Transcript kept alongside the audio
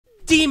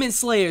Demon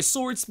Slayer,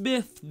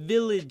 Swordsmith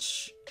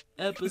Village,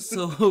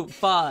 episode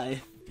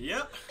 5.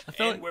 Yep.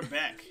 We're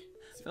back.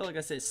 I felt like I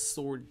said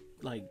sword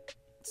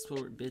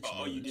bitch.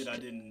 Oh, you did. I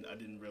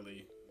didn't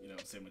really,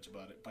 say much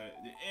about it. But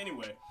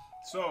anyway,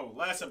 so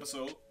last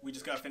episode we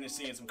just got finished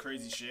seeing some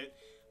crazy shit.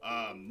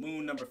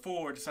 Moon number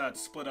 4 decided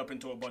to split up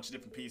into a bunch of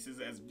different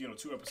pieces, as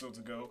 2 episodes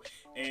ago,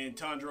 and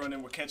Tanjiro and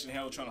them were catching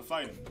hell trying to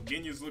fight him.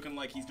 Genya's looking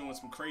like he's doing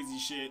some crazy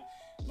shit.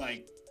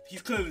 Like,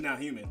 he's clearly not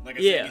human. Like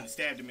I said, getting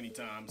stabbed him many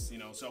times,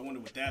 so I wonder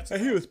what that's about.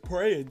 And he was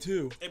praying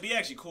too. It'd be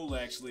actually cool,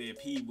 if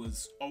he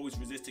was always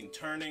resisting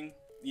turning,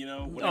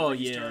 whenever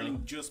he's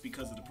turning, just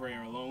because of the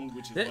prayer alone,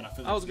 which is what I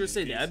feel like. I was gonna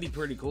say that'd be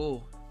pretty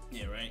cool.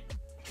 Yeah, right.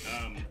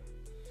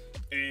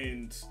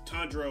 And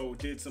Tanjiro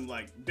did some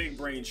big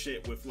brain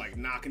shit with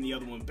knocking the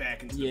other one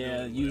back into the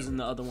building, using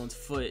the other one's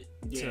foot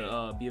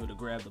to be able to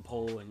grab the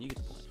pole, and you get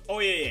the point. Oh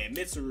yeah,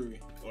 Mitsuri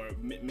or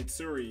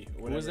Mitsuri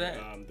or whatever. What was that?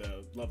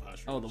 The love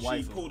hush. Oh, the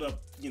wife. She pulled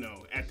up,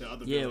 at the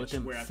other village with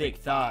them where thick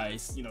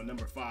thighs.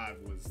 Number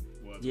 5 was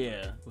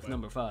with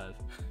number 5.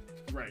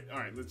 Right. All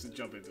right. Let's just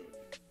jump into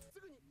it.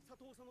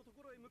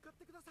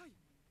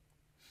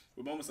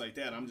 With moments like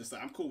that, I'm just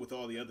I'm cool with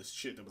all the other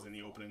shit that was in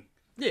the opening.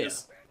 Yeah.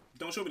 Just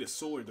don't show me the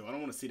sword though. I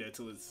don't want to see that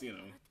till it's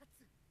I'm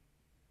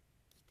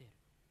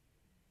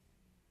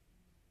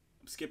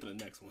skipping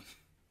the next one.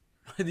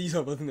 These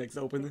are the next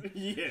opening.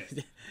 Yeah.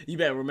 You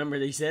better remember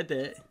they said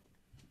that.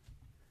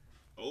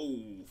 Oh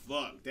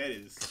fuck! That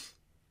is.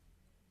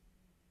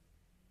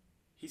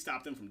 He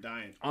stopped him from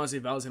dying. Honestly,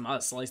 if I was him,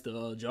 I'd slice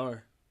the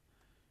jar.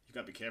 You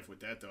gotta be careful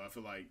with that though. I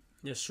feel like.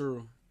 That's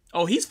true.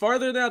 Oh, he's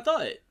farther than I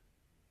thought.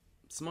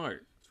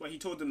 Smart. That's why he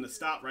told them to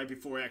stop right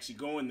before actually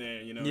going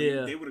there.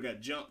 Yeah. They would have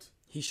got jumped.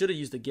 He should have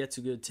used the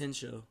Getsuga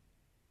Tensho.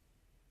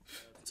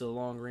 It's a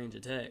long range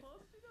attack.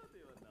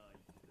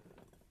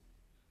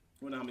 I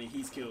wonder how many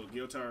he's killed.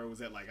 Gyotaro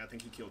was at I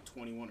think he killed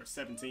 21 or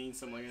 17,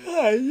 something like that.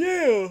 Oh,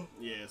 yeah.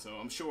 Yeah, so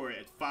I'm sure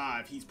at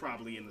 5 he's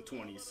probably in the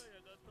 20s.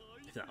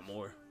 If not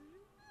more.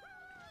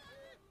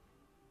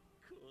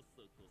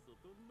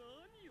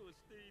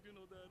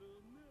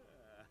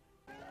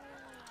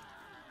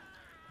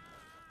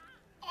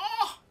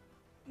 Oh!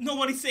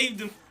 Nobody saved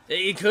him.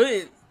 He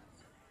couldn't.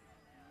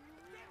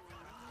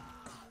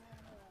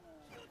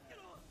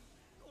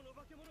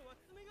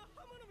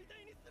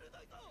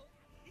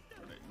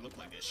 They look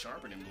like they're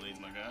sharpening blades,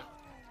 my guy.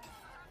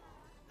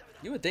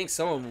 You would think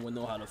some of them would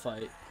know how to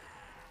fight.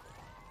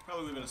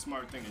 Probably would have been a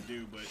smart thing to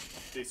do, but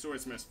they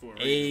swordsmiths for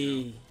it.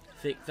 Hey,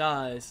 thick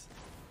thighs.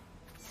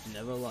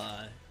 Never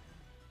lie.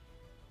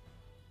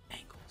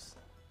 Ankles.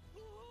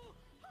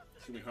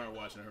 It's gonna be hard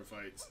watching her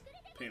fights.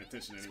 Paying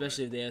attention anyway.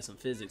 Especially if they have some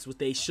physics, what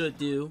they should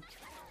do.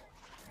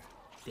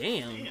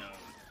 Damn.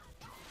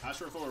 I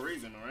sure for a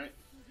reason, alright?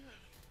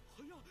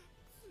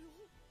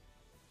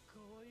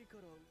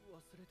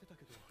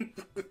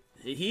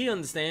 He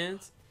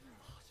understands.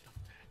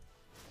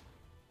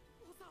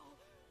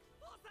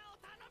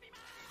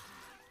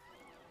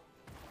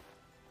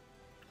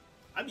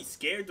 I'd be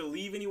scared to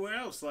leave anywhere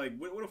else. Like,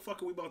 where the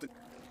fuck are we about to...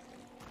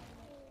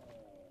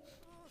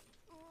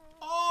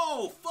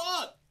 Oh,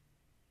 fuck!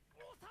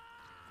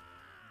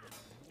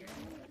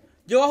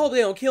 Yo, I hope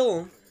they don't kill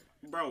him.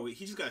 Bro,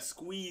 he just got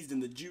squeezed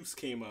and the juice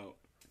came out.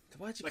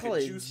 Why'd you call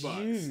it juice?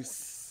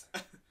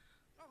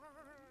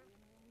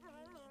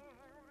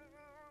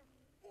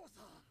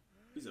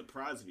 Be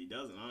surprised if he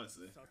doesn't,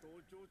 honestly.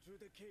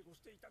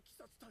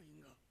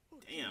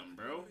 Damn,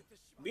 bro.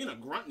 Being a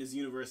grunt in this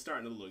universe is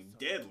starting to look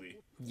deadly.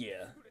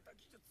 Yeah.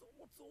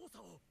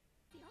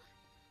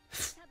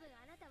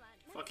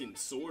 Fucking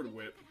sword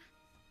whip.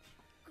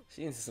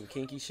 She into some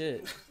kinky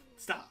shit.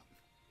 Stop.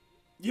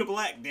 You're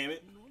black, damn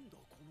it.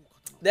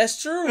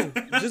 That's true.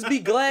 Just be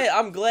glad.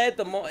 I'm glad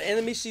the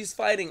enemies she's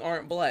fighting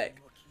aren't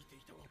black.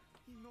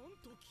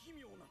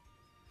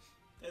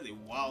 That is a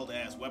wild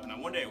ass weapon. I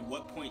wonder at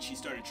what point she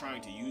started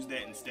trying to use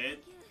that instead.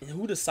 And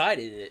who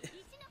decided it?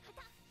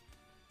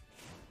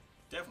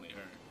 Definitely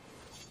her.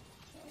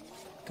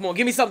 Come on,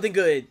 give me something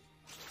good.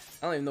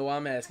 I don't even know why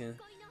I'm asking.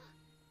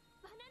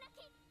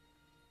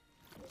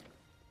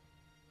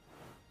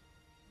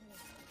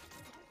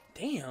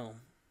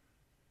 Damn.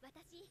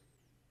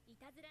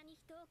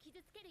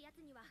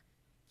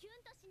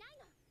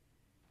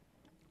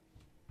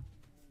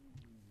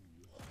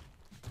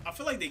 I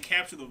feel like they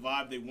capture the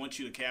vibe they want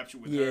you to capture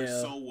with her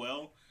so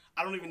well.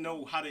 I don't even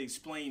know how to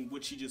explain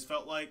what she just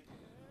felt like.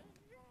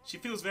 She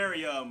feels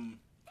very anime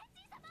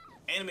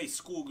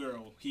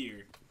schoolgirl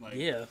here. Like,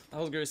 yeah, I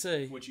was gonna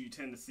say what you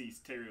tend to see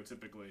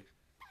stereotypically.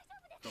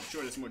 So I'm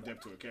sure there's more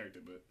depth to her character,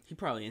 but he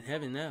probably in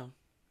heaven now.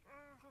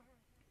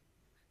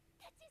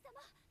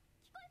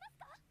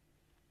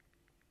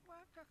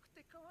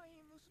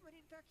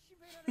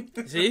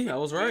 See, I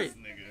was right.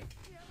 Nigga.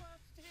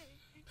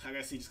 I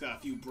guess he just got a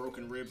few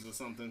broken ribs or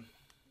something.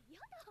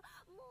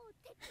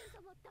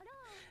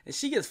 And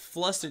she gets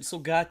flustered so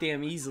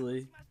goddamn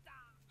easily.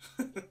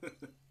 Well,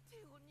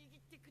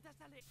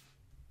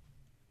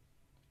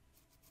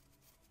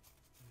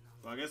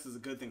 I guess it's a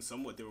good thing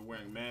somewhat they were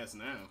wearing masks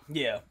now.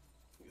 Yeah.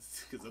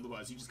 Because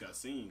otherwise you just got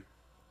seen.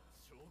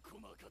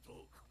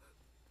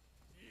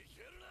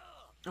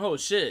 Oh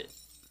shit.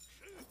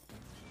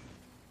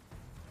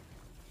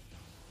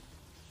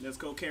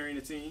 Nezuko carrying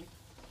the team,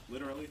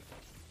 literally.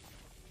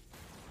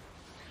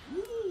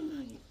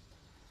 Woo.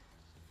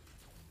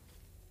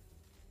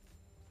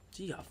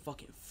 She got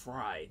fucking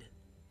fried.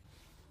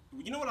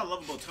 You know what I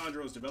love about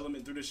Tanjiro's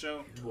development through the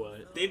show?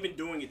 What? They've been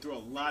doing it through a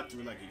lot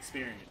through like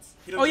experience.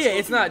 Oh yeah,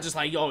 it's not just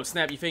like, yo,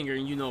 snap your finger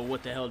and you know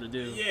what the hell to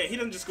do. Yeah, he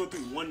doesn't just go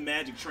through one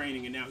magic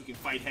training and now he can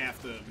fight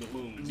half the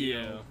moons. Yeah.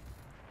 You know?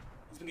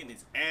 He's been getting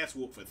his ass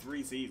whooped for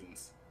 3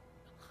 seasons.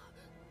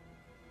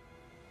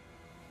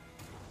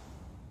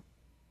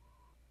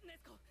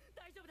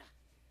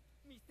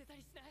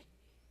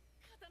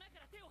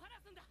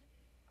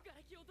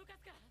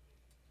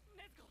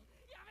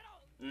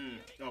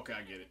 Okay,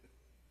 I get it.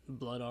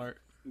 Blood art.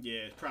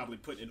 Yeah, probably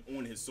putting it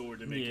on his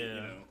sword to make it, you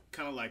know,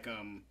 kind of like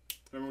remember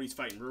when he's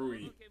fighting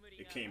Rui,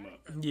 it came up.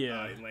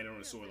 Yeah. It landed on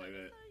his sword like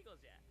that.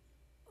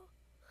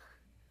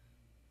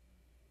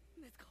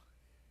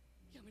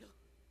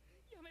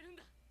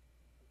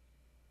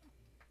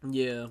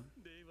 Yeah.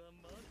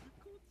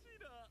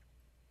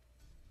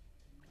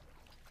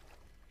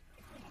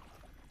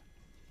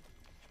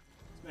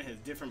 This man has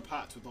different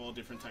pots with all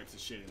different types of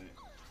shit in it.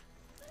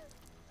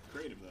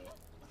 Creative though.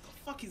 What the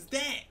fuck is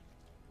that?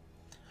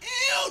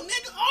 Ew,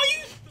 nigga, are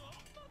you?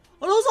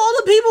 Are those all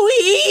the people he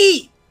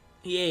eat?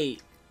 He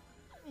ate.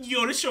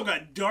 Yo, this show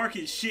got dark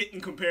as shit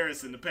in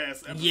comparison to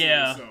past episodes.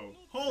 Yeah. So,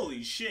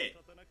 holy shit.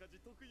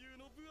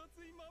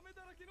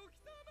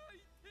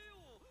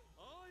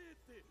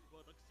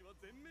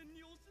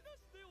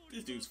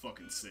 This dude's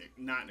fucking sick.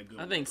 Not in a good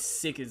way. I think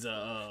sick is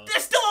a. They're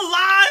still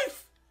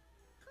alive?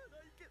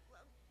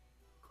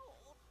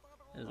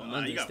 That's Oh, an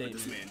nah, you gotta put understatement.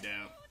 this man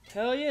down.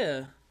 Hell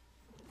yeah.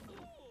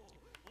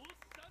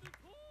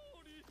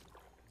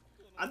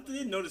 I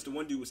did notice the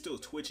one dude was still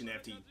twitching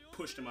after he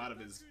pushed him out of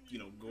his, you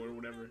know, gourd or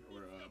whatever,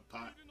 or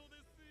pot.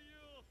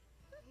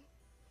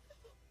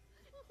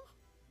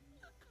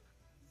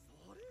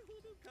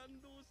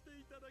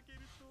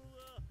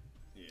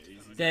 Yeah,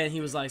 he's Then he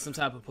was like some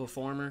type of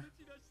performer.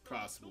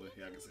 possibly.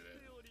 Yeah, I can see that.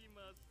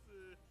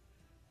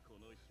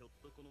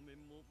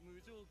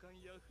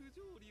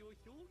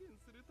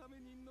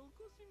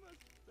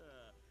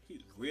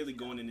 He's really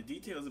going into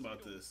details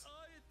about this.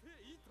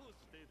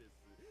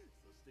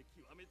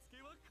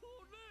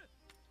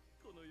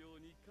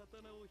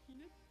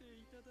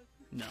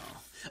 No.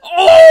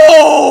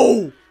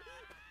 Oh!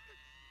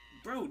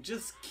 Bro,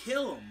 just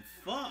kill him.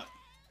 Fuck.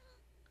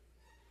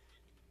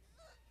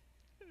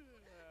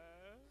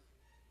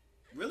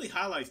 Really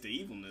highlights the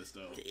evilness,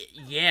 though.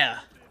 Yeah.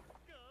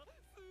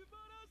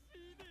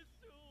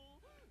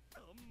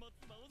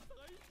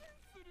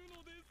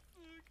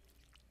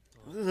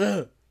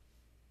 Ugh.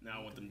 Now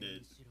I want them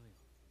dead.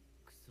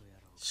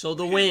 Show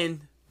the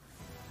wind.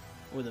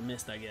 Or the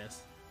mist, I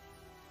guess.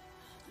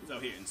 He's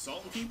out here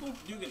insulting people?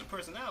 Dude getting a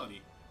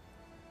personality.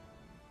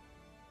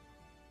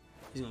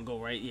 He's gonna go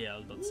right. Yeah, I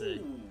was about to say.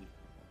 Ooh.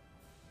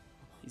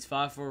 He's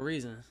 5 for a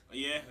reason.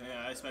 Yeah,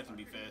 I expect him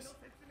to be fast.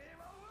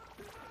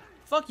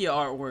 Fuck your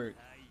artwork.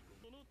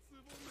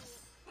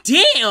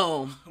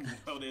 Damn!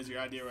 Well, there's your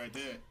idea right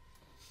there.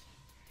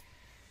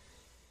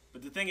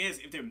 But the thing is,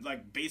 if they're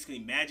like basically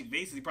magic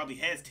vases, he probably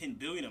has 10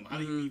 billion of them. How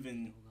do you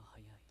even...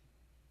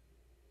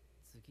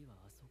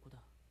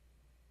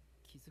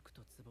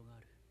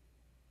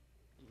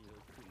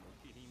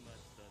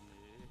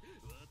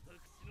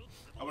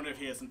 I wonder if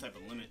he has some type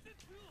of limit.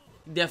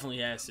 Definitely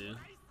has to.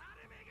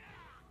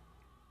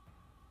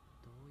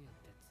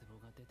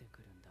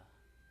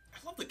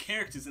 I love the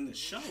characters in this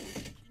show.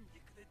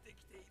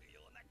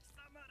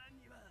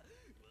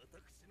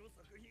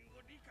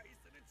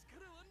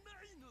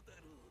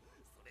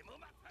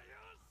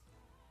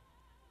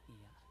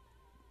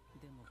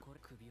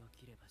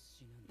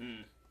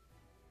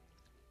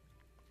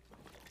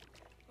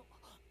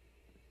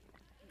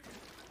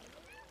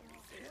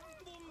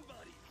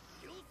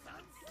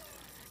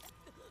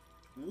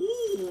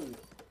 Woo!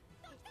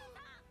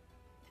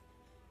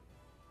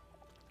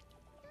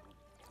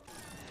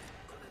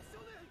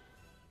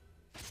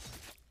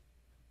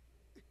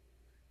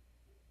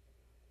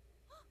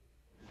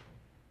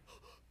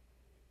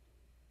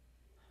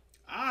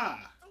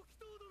 Ah!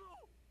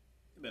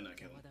 You better not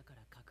kill him.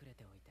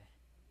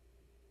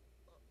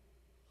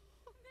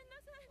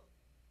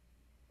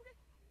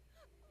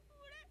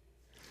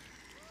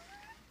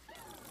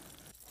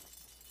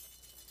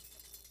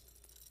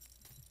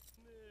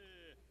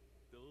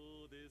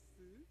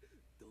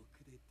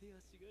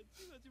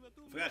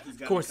 Forgot he's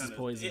got Of course kinda, it's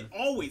poison. It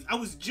always. I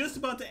was just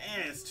about to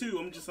ask too.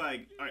 I'm just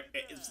like, all right,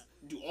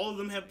 do all of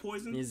them have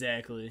poison?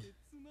 Exactly.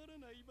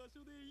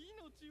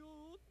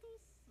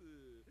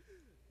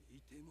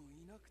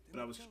 But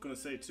I was gonna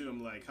say too,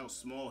 I'm like how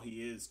small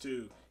he is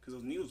too, because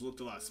those needles looked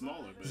a lot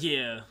smaller. But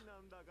Yeah.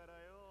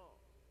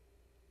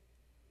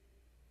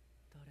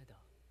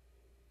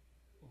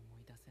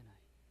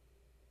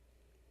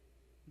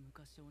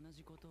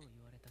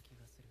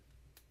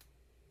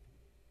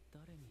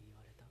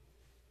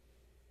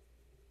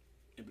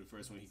 maybe the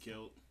first one he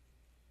killed.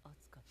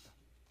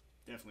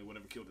 Definitely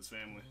whatever killed his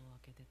family.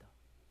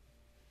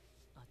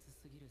 暑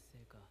すぎるせ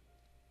いか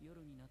夜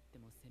になって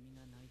もセミ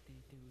が鳴いてい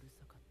てうる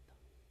さかった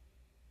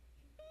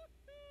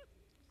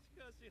し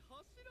かし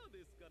柱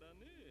ですから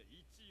ね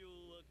一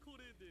応はこ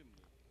れで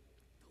も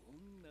ど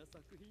んな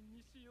作品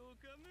にしよう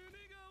か胸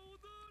が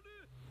躍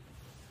る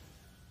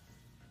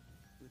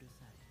うる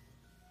さい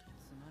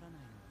つまらな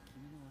いのは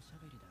君のおしゃ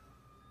べりだろ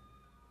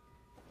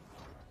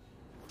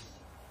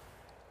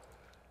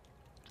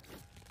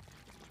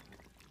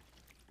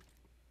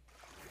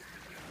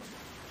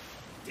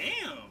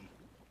Damn!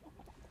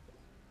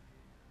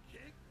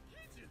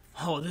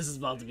 Oh, this is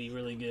about to be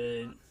really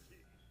good.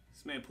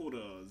 This man pulled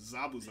a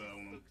Zabuza on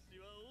him.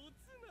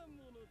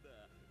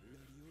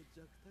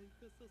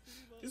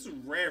 This is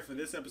rare for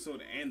this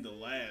episode and the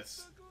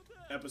last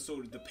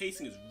episode. The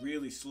pacing is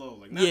really slow.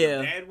 Like, not in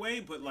a bad way,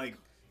 but, like,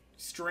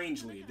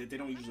 strangely, that they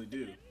don't usually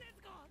do.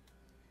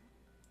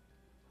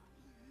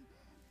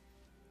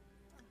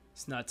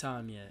 It's not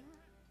time yet.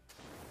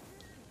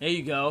 There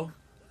you go.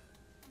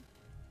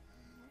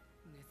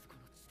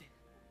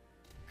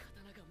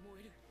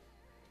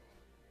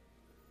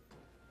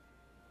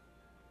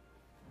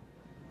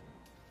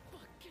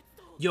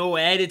 Yo,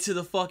 add it to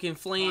the fucking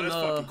flame. Oh, that's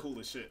fucking cool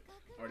as shit.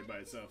 Already by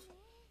itself.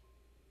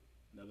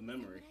 Another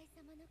memory.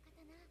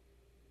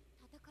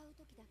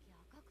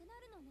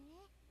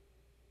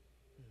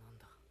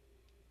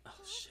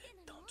 Oh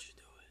shit, don't you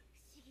do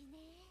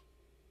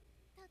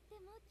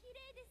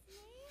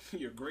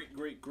it. Your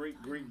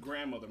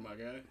great-great-great-great-grandmother, my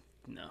guy.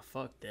 Nah,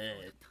 fuck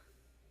that.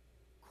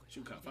 She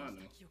was kind of fine,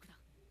 though.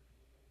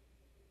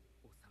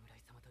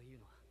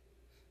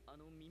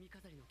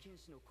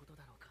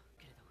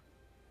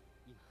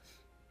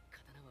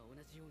 同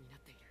じようになっ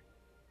ている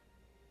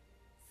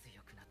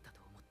強くなった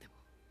と思っても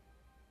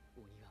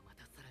鬼はま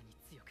たさらに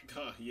強く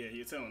Yeah,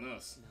 you're telling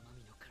us 生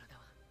身の体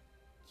は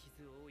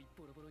傷を負い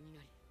ボロボロに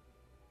なり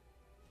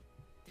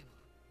でも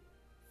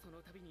そ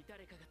の度に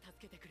誰かが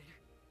助けてくれる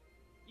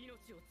命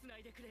をつな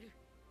いでくれる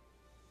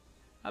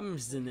I remember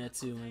seeing that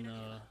too in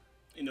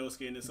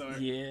Inosuke in this arc?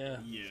 Yeah.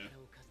 Yeah.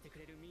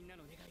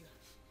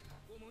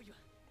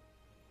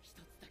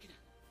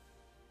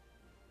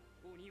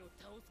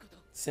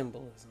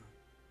 Symbolism.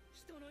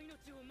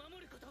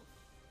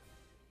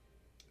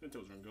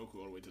 Bento's Rengoku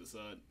all the way to the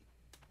side.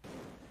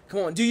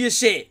 Come on, do your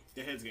shit.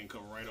 The head's getting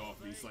cut right off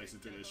if he slices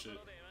through this shit.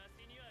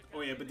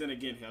 Oh yeah, but then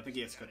again, I think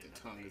he has to cut the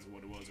tongue is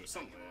what it was, or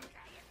something like that.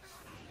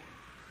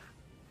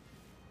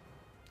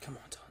 Come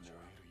on, Tanjiro.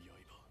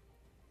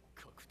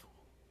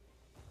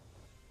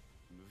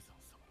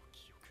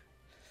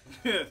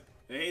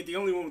 They ain't the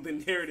only one with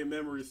inherited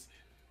memories.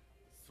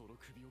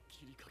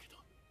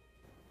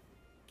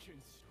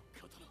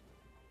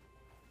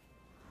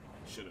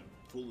 Should've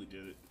fully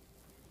did it.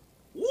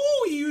 Woo!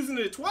 He using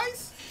it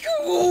twice?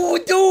 Ooh,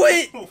 do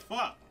it! Oh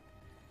fuck!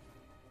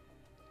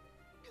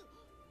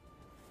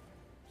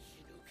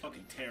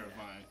 Fucking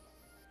terrifying.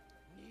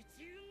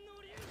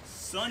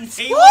 Sun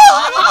tail.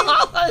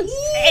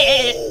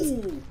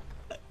 You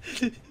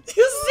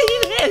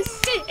see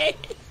this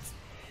shit?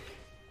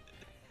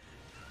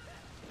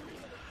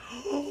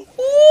 Ooh,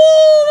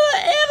 the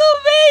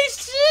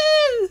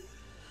animation!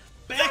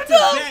 Back to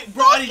back,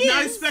 bro. I did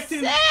not expect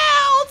him.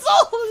 Sounds.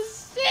 Oh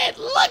shit!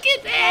 Look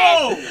at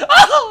that!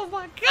 Oh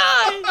my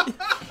god!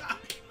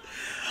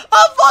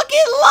 I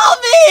fucking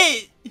love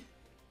it!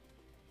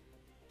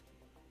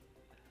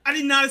 I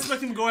did not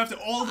expect him to go after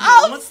all of them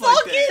at once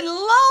like that. I fucking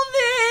love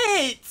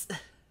it!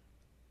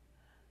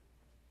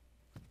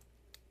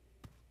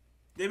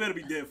 They better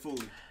be dead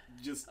fully.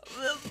 Just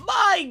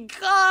my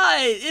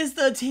god! It's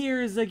the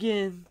tears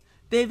again.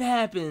 They've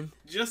happened.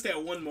 Just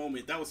that one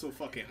moment. That was so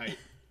fucking hype.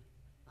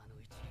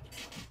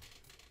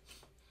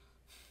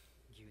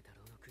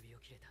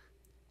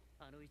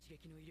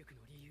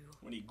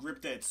 When he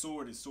gripped that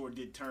sword, his sword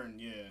did turn,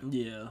 yeah.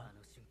 Yeah.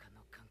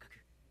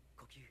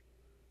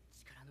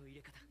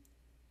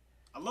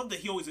 I love that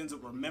he always ends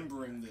up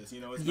remembering this, you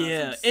know? It's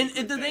yeah, and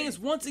the thing is,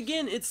 once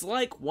again, it's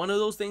like one of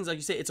those things, like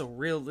you said, it's a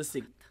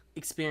realistic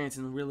experience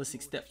and a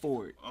realistic step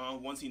forward.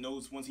 Once he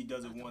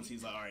does it once,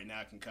 he's like, alright,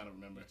 now I can kind of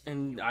remember.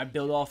 And I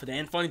build off of that.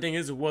 And funny thing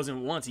is, it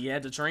wasn't once. He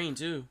had to train,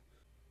 too.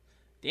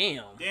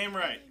 Damn. Damn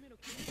right.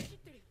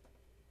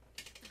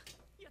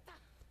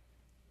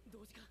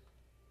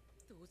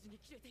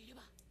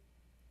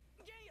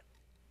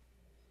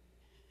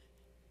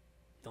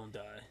 Don't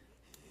die.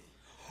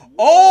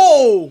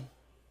 Oh!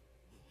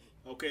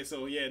 Okay,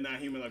 so yeah, not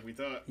human like we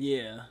thought.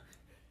 Yeah.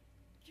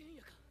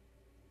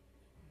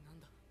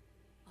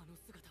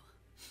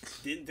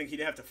 Didn't think he'd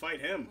have to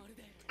fight him.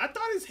 I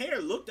thought his hair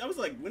looked... I was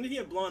like, when did he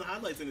have blonde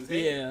highlights in his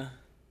hair?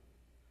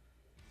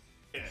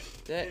 Yeah.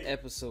 That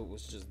episode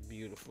was just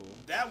beautiful.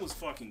 That was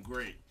fucking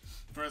great.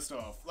 First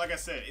off, like I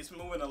said, it's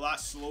moving a lot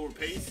slower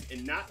pace,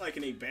 and not like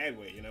in a bad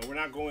way, you know? We're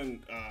not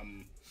going,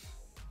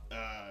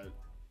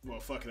 well,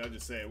 fuck it, I'll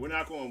just say it. We're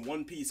not going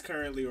One Piece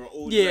currently or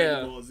old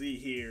Dragon Ball Z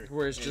here.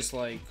 Where it's just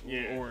like,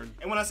 and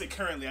when I say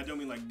currently, I don't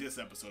mean like this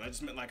episode. I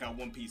just meant like how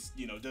One Piece,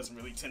 you know, doesn't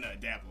really tend to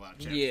adapt a lot of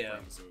chapters per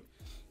episode.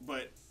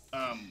 But,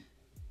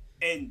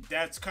 And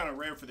that's kind of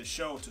rare for the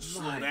show to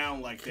slow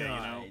down like that, you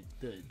know?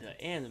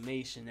 The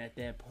animation at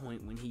that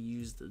point when he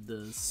used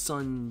the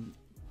sun...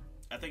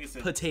 I think it's a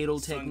potato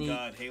sun technique.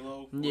 god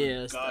Halo.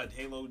 Yeah, God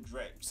Halo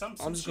some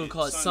I'm just shit, gonna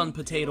call it sun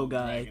potato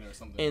Halo guy, or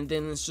something. and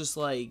then it's just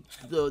like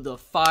the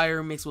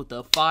fire mixed with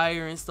the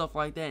fire and stuff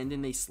like that, and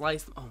then they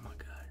slice them. Oh my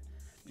god!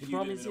 You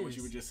didn't even know what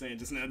you were just saying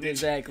just now, did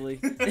Exactly.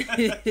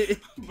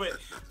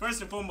 But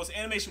first and foremost,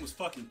 animation was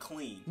fucking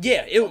clean.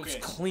 Yeah, it was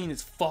clean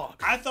as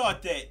fuck. I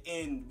thought that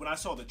when I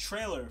saw the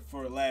trailer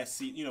for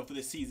for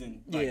this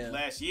season,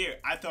 last year,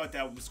 I thought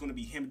that was going to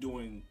be him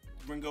doing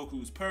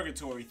Rengoku's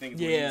purgatory thing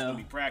where he was going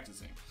to be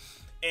practicing.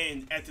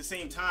 And at the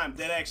same time,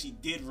 that actually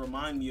did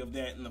remind me of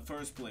that in the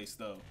first place,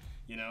 though.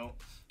 You know,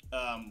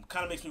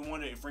 kind of makes me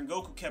wonder if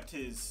Rengoku kept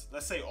his,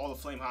 let's say, all the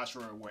Flame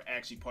Hashira were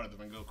actually part of the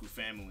Rengoku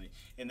family,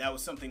 and that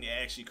was something they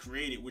actually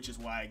created, which is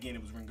why again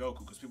it was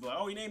Rengoku, because people are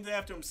like, oh, he named it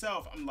after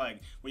himself. I'm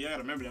like, well, you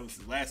gotta remember that was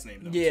his last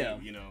name, though. Yeah.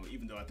 Too, you know,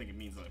 even though I think it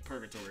means like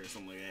purgatory or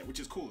something like that,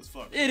 which is cool as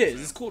fuck. It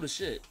is. It's cool as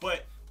shit.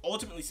 But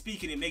ultimately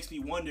speaking, it makes me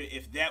wonder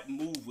if that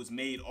move was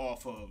made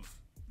off of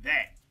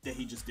that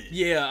he just did.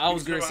 Yeah, I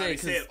was gonna say,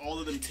 because said all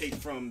of them take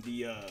from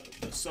the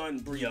sun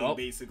breathing,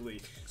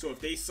 basically. So if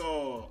they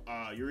saw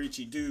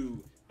Yoriichi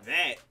do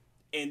that,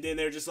 and then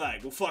they're just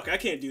like, well, fuck, I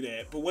can't do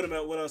that. But what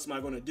else am I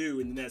gonna do?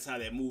 And then that's how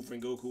that move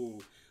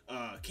Rengoku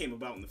came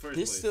about in the first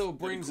place. This still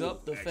brings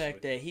up the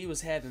fact that he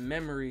was having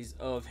memories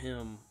of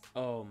him,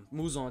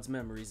 Muzan's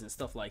memories and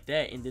stuff like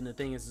that. And then the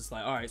thing is, just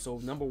like, all right, so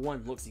number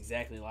one looks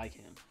exactly like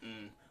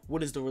him.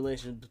 What is the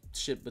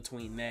relationship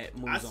between that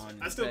Muzan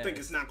and I still think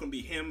it's not going to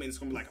be him, and it's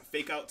going to be like a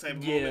fake out type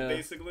of moment,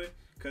 basically.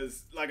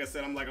 Because, like I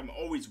said, I'm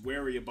always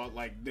wary about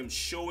like them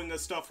showing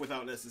us stuff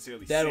without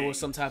necessarily saying. Or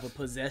some type of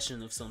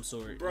possession of some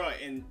sort. Bruh,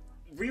 and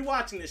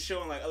rewatching this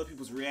show and like other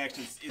people's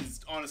reactions is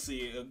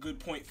honestly a good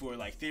point for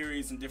like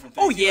theories and different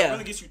things. Oh yeah, it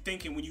really gets you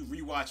thinking when you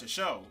rewatch a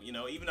show, you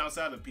know, even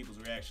outside of people's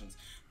reactions.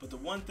 But the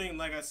one thing,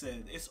 like I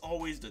said, it's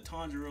always the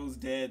Tanjiro's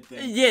dead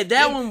thing. Yeah,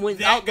 that one went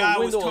out the window. That guy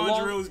was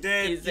Tanjiro's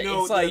dead. It's you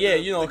know, like,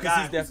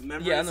 because he's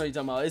definitely. Yeah, I know what you're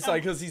talking about. It's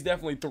like because he's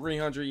definitely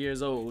 300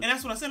 years old. And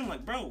that's what I said. I'm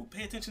like, bro,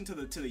 pay attention to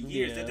the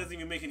years. Yeah. That doesn't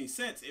even make any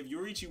sense. If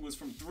Yoriichi was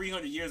from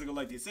 300 years ago,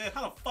 like they said,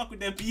 how the fuck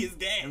would that be his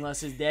dad? Unless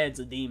his dad's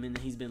a demon and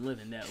he's been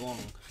living that long.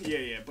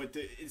 Yeah, but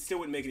it still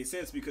wouldn't make any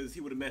sense because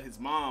he would have met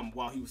his mom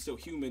while he was still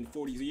human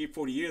 40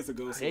 years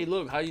ago. So. Hey,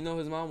 look, how you know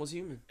his mom was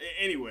human?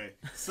 Anyway,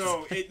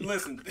 so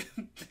listen,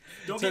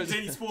 don't get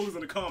any spoilers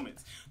in the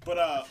comments. But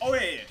and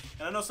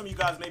I know some of you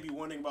guys may be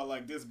wondering about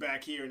like this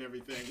back here and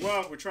everything.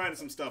 Well, we're trying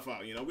some stuff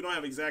out. You know, we don't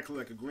have exactly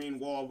like a green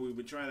wall, but we've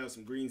been trying out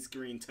some green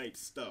screen type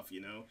stuff.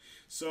 You know,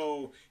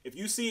 so if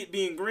you see it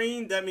being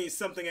green, that means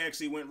something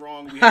actually went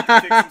wrong. We have to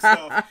fix some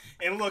stuff.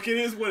 And look, it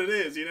is what it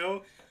is. You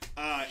know.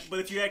 But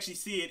if you actually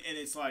see it and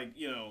it's like,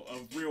 you know,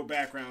 a real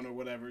background or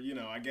whatever, you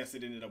know, I guess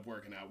it ended up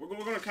working out. We're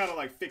going to kind of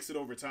like fix it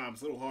over time.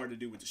 It's a little hard to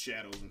do with the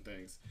shadows and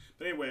things.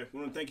 But anyway, we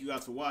want to thank you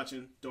guys for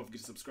watching. Don't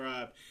forget to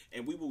subscribe.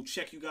 And we will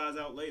check you guys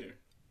out later.